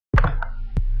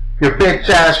Your bitch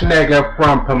ass nigga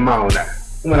from Pomona.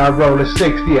 When I roll a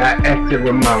 60, I exit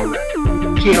Ramona.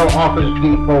 Chino Office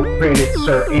Depot printed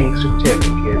Sir Ink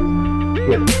certificates.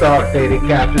 Yet thought data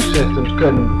capture systems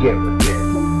couldn't get with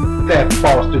it. That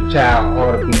foster child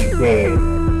ought to be dead.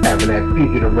 Having that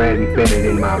fugitive Randy Bennett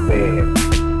in my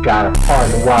bed. Got a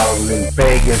partner while I was in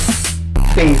Vegas.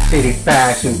 State City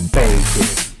fashion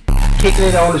faces. Kicking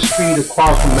it on the street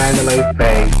across from Mandalay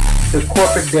Bay. The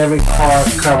corporate debit card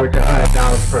covered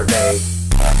 $100 per day.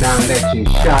 Now that you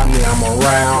shot me, I'm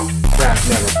around. Rap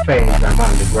never fades, I'm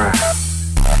underground.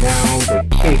 Now the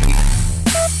kick it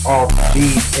off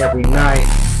G's every night.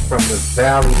 From the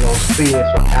Valley, Los Feliz,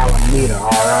 from Alameda,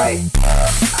 alright.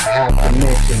 I have to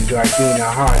mention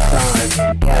Gardena Hard Times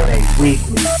and LA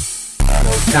Weekly.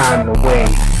 No time to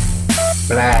wait.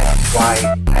 Black, white,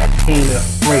 Latina,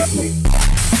 break me.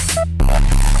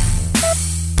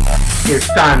 It's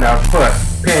time to put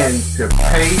pen to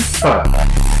paper.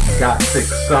 Got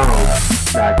 6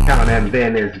 songs, not counting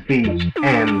Venice Beach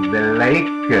and the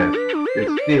Lakers.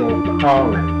 They're still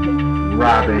calling,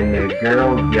 robbing the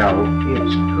girl, yo.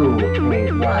 It's cool,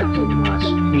 ain't watching much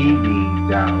TV,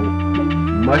 though.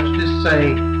 Much to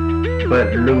say,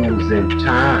 but losing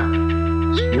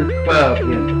time. Strip club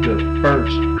is the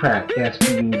first track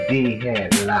SBD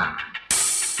headline.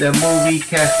 The movie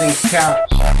casting couch.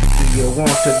 Do you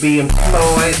want to be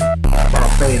employed?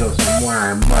 Barbados and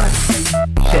wine money.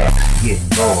 Checks get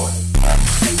void.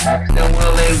 Ask them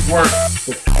will they work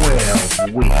for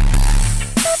 12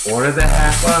 weeks. Order the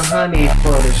half a honey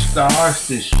for the stars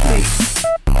to sleep.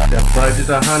 The budget's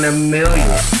 $100 million.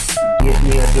 Get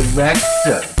me a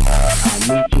director. I'll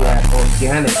meet you at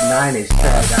Organic 97.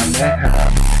 I met her.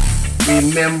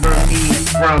 Remember me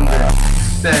from the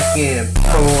 2nd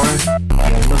floor?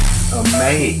 You look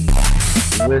amazed.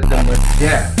 Wisdom of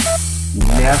death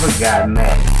never got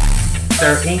made.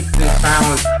 Sir Ink's the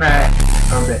soundtrack.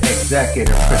 I'm the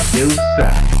executive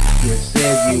producer. You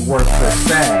said you work for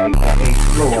SAG, a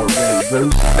floor red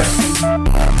rooster.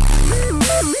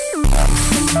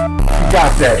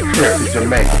 Got that trip to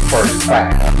Jamaica first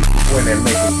class. When they're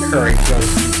making curry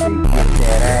goats, you can get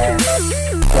that ass.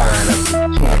 Flying up to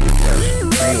Tampa,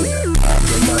 Virginia.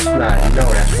 You must not know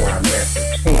that's where I'm at for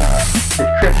 10. The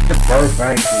trip to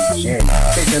Burbank, Virginia.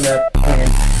 Picking up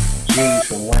 10 G's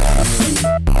from West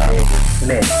Union.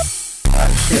 Nigga, I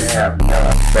should have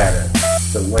known better.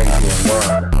 The way you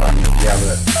run on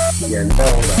together. You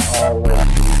know to always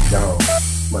be gone.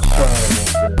 My son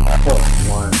was the important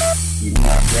one. You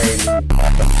gave me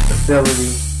some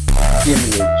stability. Give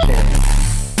me a chance.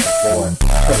 Going to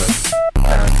Philly.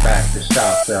 Down back to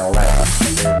South LA.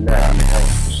 There's nothing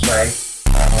else to say.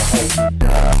 I hope you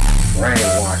done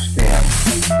brainwashed them.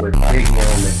 With Biggie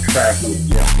on the track, you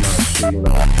just not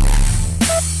Sheila.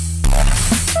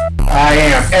 I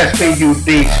am SBUD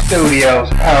Studios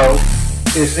host.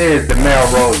 This is the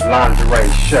Melrose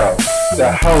Lingerie Show.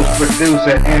 The host,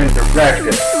 producer, and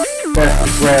director. Best to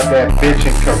grab that bitch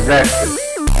and correct it.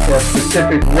 If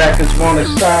specific records wanna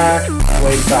sign,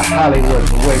 wait for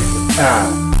Hollywood's a waste of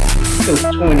time. Took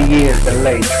 20 years to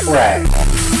lay track.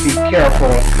 Be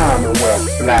careful in Commonwealth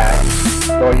Black.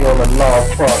 Loyola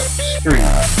Law across the street.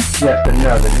 Just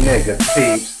another nigga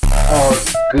peeps. All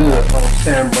good on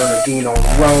San Bernardino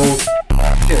Road.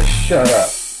 Just shut up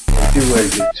and do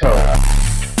as you're told.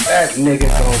 That nigga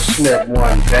gon' slip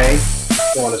one day.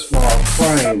 On a small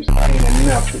claims ain't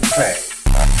enough to pay.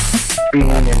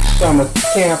 Being in summer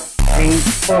camp ain't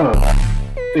fun.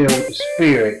 Feel the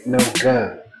spirit, no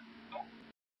gun.